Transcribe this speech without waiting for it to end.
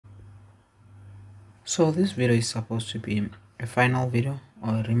So this video is supposed to be a final video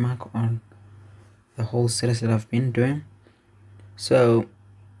or a remark on the whole series that I've been doing. So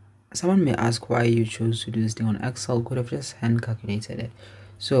someone may ask why you chose to do this thing on Excel. Could have just hand calculated it.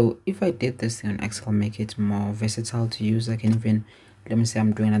 So if I did this thing on Excel, make it more versatile to use. I can even, let me say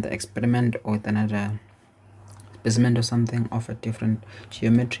I'm doing another experiment or with another specimen or something of a different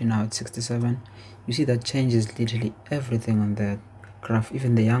geometry. Now it's 67. You see that changes literally everything on the graph.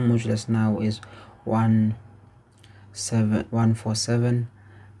 Even the Young modulus now is 147,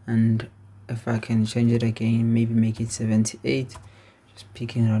 and if I can change it again, maybe make it 78, just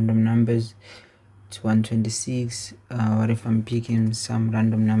picking random numbers, to 126. What if I'm picking some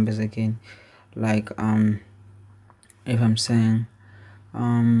random numbers again, like if I'm saying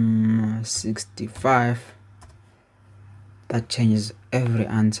 65, that changes every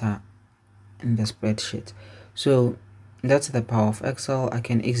answer in the spreadsheet. So that's the power of Excel. I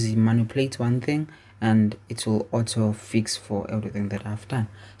can easily manipulate one thing and it will auto fix for everything that I've done.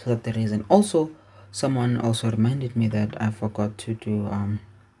 So that's the reason. Also, someone also reminded me that I forgot to do what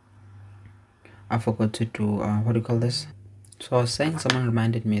do you call this? So I was saying, someone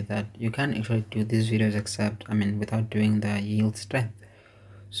reminded me that you can actually do these videos without doing the yield strength.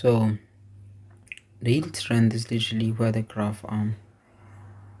 So the yield strength is literally where the graph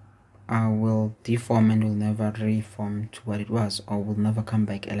will deform and will never reform to what it was, or will never come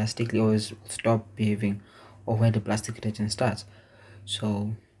back elastically, always stop behaving, or where the plastic region starts.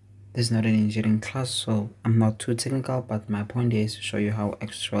 So this is not an engineering class, so I'm not too technical, but my point is to show you how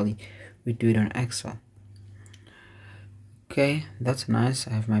actually we do it on Excel. Okay, that's nice.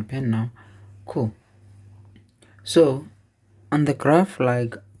 I have my pen now. Cool. So on the graph,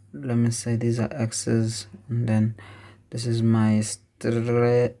 like, let me say these are x's, and then this is my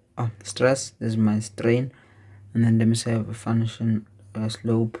stress, this is my strain, and then let me say I have a function, a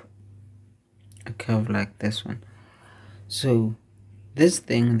slope, a curve like this one. So this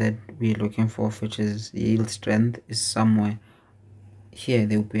thing that we're looking for, which is yield strength, is somewhere here.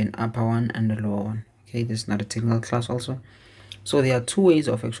 There will be an upper one and a lower one. Okay, this is not a technical class also. So there are two ways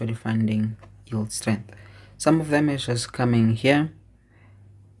of actually finding yield strength. Some of them is just coming here,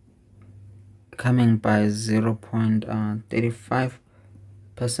 coming by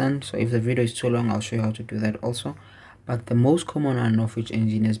 0.35%. So if the video is too long, I'll show you how to do that also. But the most common one, of which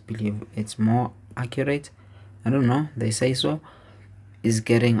engineers believe it's more accurate, I don't know, they say so, is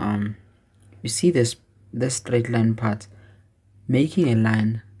getting you see this straight line part, making a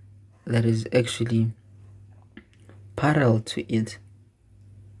line that is actually parallel to it,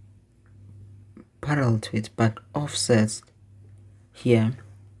 but offsets here.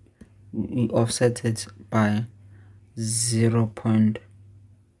 We offset it by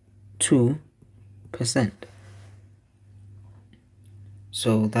 0.2%.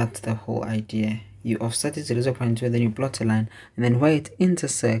 So that's the whole idea. You offset it to 0.2, then you plot a line, and then where it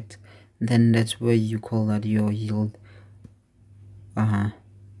intersects, then that's where you call that your yield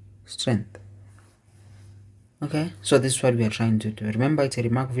strength. Okay, so this is what we are trying to do. Remember, it's a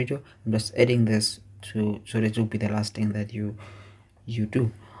remark video. I'm just adding this so that it will be the last thing that you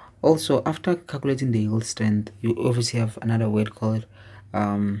do. Also, after calculating the yield strength, you obviously have another word called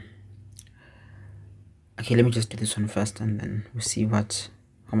okay, let me just do this one first, and then we'll see how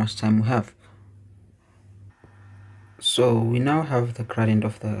much time we have. So we now have the gradient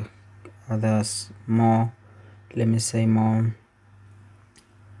of the more, let me say, more,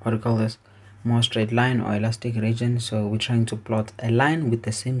 what do you call this, more straight line or elastic region. So we're trying to plot a line with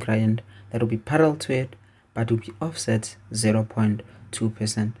the same gradient that will be parallel to it, but will be offset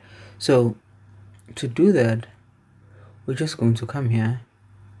 0.2%. So to do that, we're just going to come here.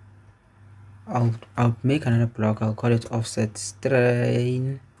 I'll make another block. I'll call it offset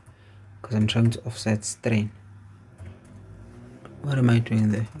strain, because I'm trying to offset strain. What am I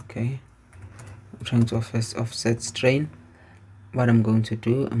doing there? Okay, I'm trying to offset strain. What I'm going to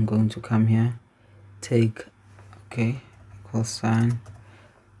do, I'm going to come here, take, okay, equal sign,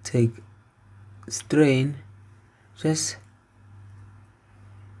 take strain, just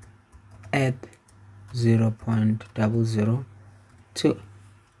add 0.002.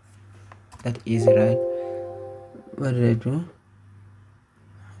 That easy, right? What did I do?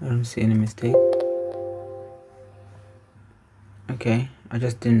 I don't see any mistake. Okay, I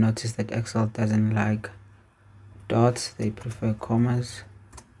just didn't notice that Excel doesn't like dots, they prefer commas,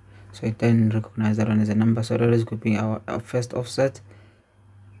 so it didn't recognize that one as a number. So that is going to be our first offset.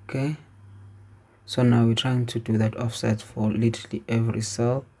 Okay, so now we're trying to do that offset for literally every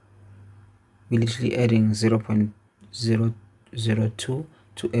cell. We're literally adding 0.002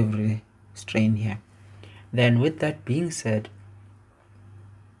 to every strain here. Then with that being said,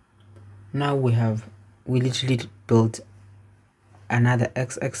 Now we literally built another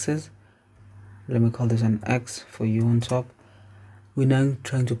x-axis. Let me call this an x for you on top. We're now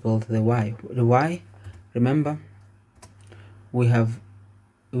trying to build the y. The y, remember, we're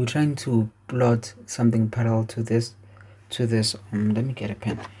trying to plot something parallel to this. Let me get a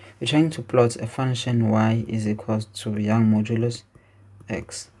pen. We're trying to plot a function y is equals to Young modulus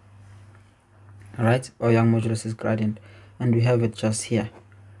x. Alright, or Young modulus is gradient, and we have it just here.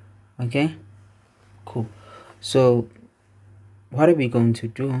 Okay, cool. So what are we going to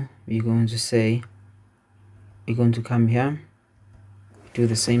do? We're going to come here, do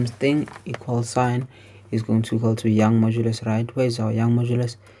the same thing. Equal sign is going to equal to Young modulus, right? Where's our Young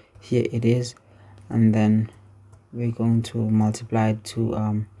modulus? Here it is. And then we're going to multiply it to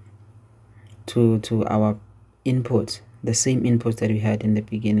our inputs, the same inputs that we had in the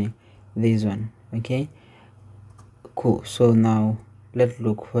beginning, this one. Okay, cool. So now let's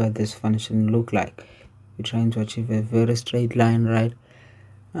look where this function look like. We're trying to achieve a very straight line, right?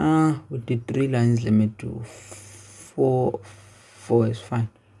 We did 3 lines, let me do 4 is fine.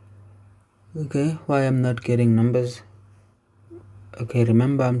 Okay, why I'm not getting numbers? Okay,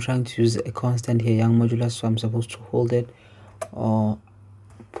 remember I'm trying to use a constant here, Young modulus, so I'm supposed to hold it or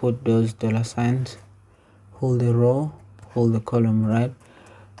put those dollar signs, hold the row, hold the column, right?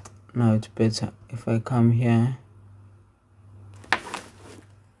 Now it's better if I come here,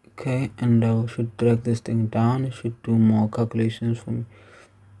 okay, and I should drag this thing down. It should do more calculations for me.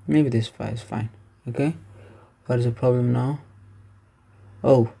 Maybe this 5 is fine. Okay, what is the problem now?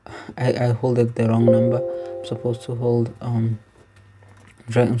 Oh, I hold it the wrong number. I'm supposed to hold I'm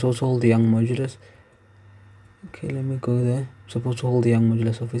supposed to hold the Young modulus. Okay, let me go there. I'm supposed to hold the Young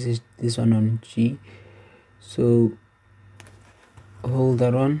modulus of this one on G. So hold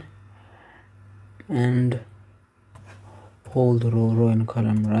that one and hold row and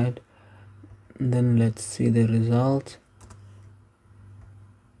column, right? And then let's see the result.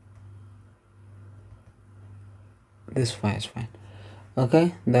 This 5 is fine.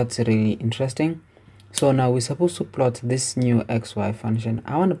 Okay, that's really interesting. So now we're supposed to plot this new xy function.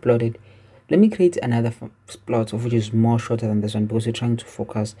 I want to plot it. Let me create another plot of which is more shorter than this one, because we're trying to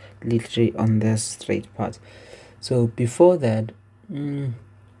focus literally on this straight part. So before that,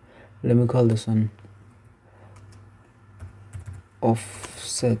 let me call this one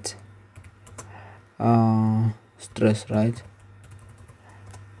offset stress, right?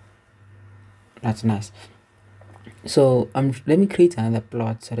 That's nice. So let me create another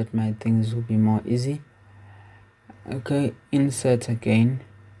plot so that my things will be more easy. Okay, insert again,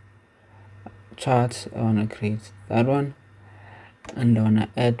 chart. I want to create that one, and I want to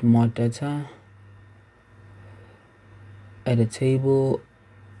add more data, add a table.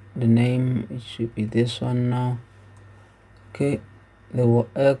 The name, it should be this one now. Okay, there were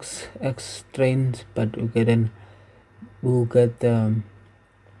x strains, but we'll get the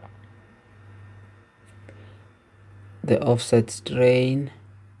offset strain,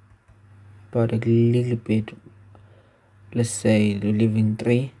 but a little bit, let's say we're leaving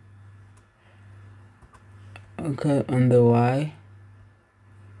 3. Okay, on the y,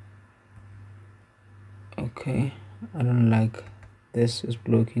 okay, I don't like this, is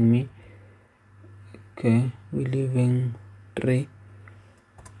blocking me. Okay, we're leaving 3.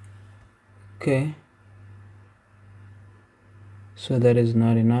 Okay, so that is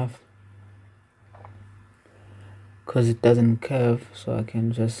not enough because it doesn't curve, so I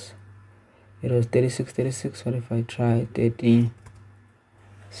can just, it was 36. What if I try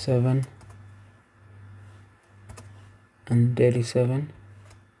 37 and 37?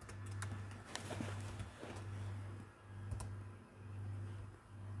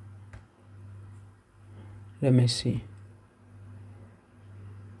 Let me see.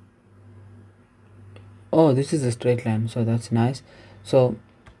 Oh, this is a straight line, so that's nice. So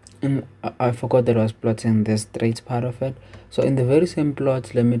I forgot that I was plotting the straight part of it. So in the very same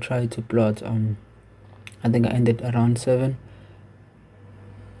plot, let me try to plot I think I ended around 7.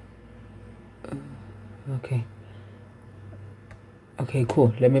 Okay,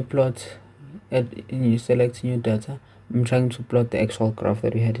 cool. Let me plot, select new data. I'm trying to plot the actual graph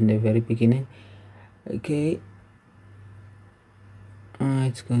that we had in the very beginning. Okay,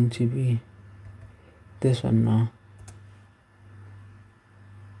 it's going to be this one now.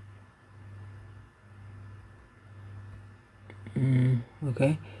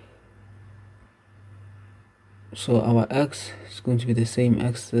 Okay, so our x is going to be the same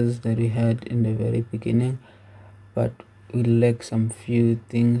x's that we had in the very beginning, but we lack some few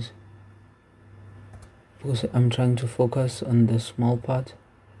things because I'm trying to focus on the small part.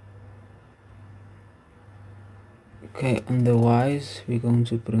 Okay, on the y's we're going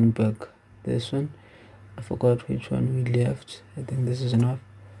to bring back this one. I forgot which one we left. I think this is enough.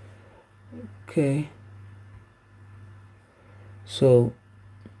 Okay, so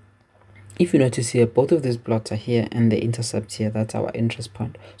if you notice here, both of these plots are here and the intercept here. That's our interest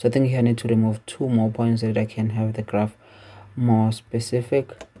point. So I think here I need to remove 2 more points so that I can have the graph more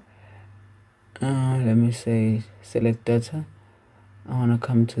specific. Let me say select data. I want to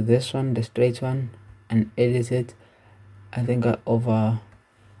come to this one, the straight one, and edit it. I think let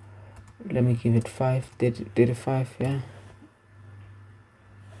me give it 5. Did it 5? Yeah,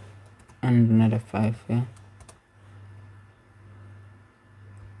 and another 5. Yeah,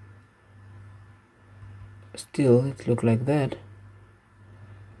 still it look like that.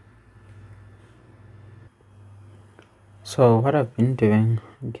 So what I've been doing,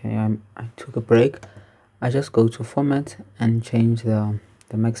 okay, I took a break. I just go to format and change the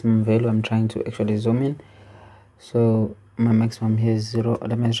maximum value. I'm trying to actually zoom in. So my maximum here is 0.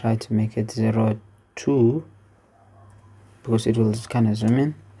 Let me try to make it 0.2 because it will kind of zoom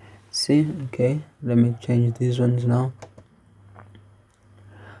in. See, okay, let me change these ones now.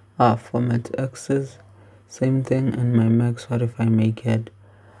 Format axis, same thing, and my max, what if I make it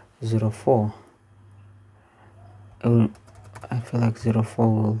 0.4? I feel like 0.4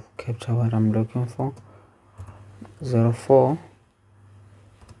 will capture what I'm looking for. 0.4.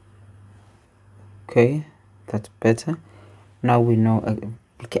 Okay, that's better. Now we know.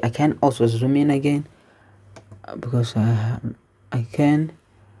 I can also zoom in again because I can.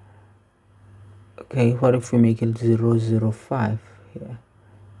 Okay, what if we make it 0.05 here?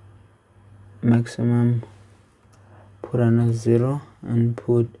 Maximum, put another 0 and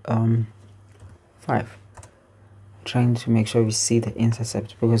put 5. Trying to make sure we see the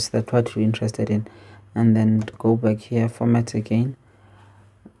intercept because that's what we're interested in. And then go back here, format again.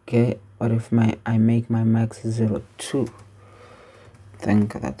 Okay, what if I make my max 0.2? I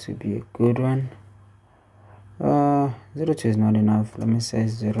think that would be a good one. 0.2 is not enough. Let me say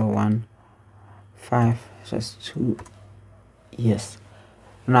 0.15, just 2. Yes.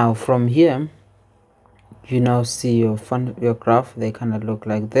 Now from here, you now see your graph. They kind of look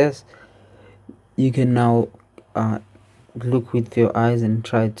like this. You can now look with your eyes and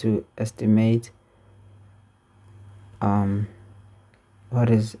try to estimate what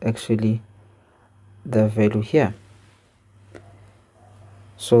is actually the value here.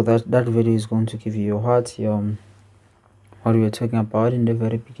 So that value is going to give you what we were talking about in the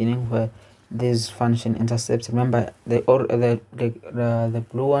very beginning, where this function intercepts. Remember, the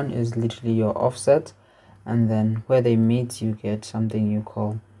blue one is literally your offset, and then where they meet, you get something you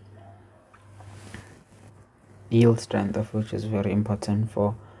call yield strength, of which is very important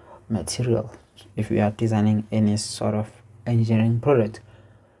for material if we are designing any sort of engineering product.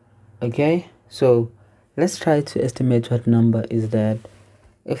 Okay, so let's try to estimate what number is that.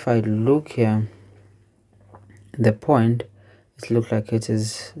 If I look here, the point, it looks like it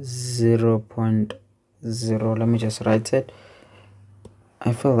is 0.0. Let me just write it.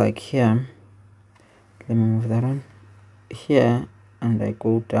 I feel like here, let me move that one here, and I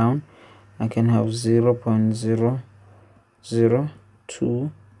go down, I can have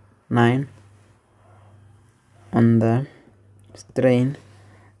 0.0029 on the strain,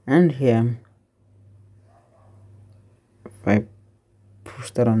 and here if I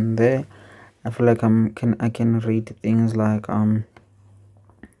push that on there, I feel like I can read things like on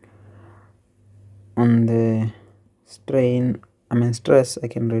the stress, I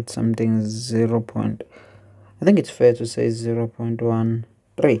can read something 0. I think it's fair to say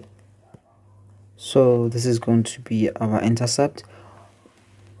 0.13. So this is going to be our intercept.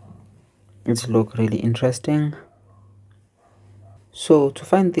 It's look really interesting. So to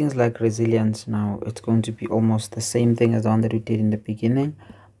find things like resilience now, it's going to be almost the same thing as the one that we did in the beginning,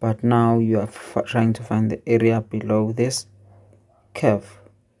 but now you are trying to find the area below this curve.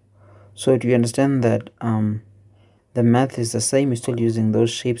 So do you understand that the math is the same? You're still using those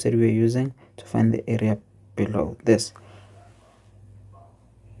shapes that we were using to find the area below this.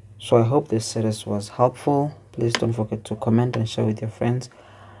 So I hope this series was helpful. Please don't forget to comment and share with your friends.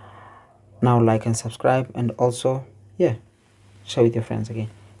 Now like and subscribe, and also share with your friends again.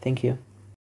 Thank you.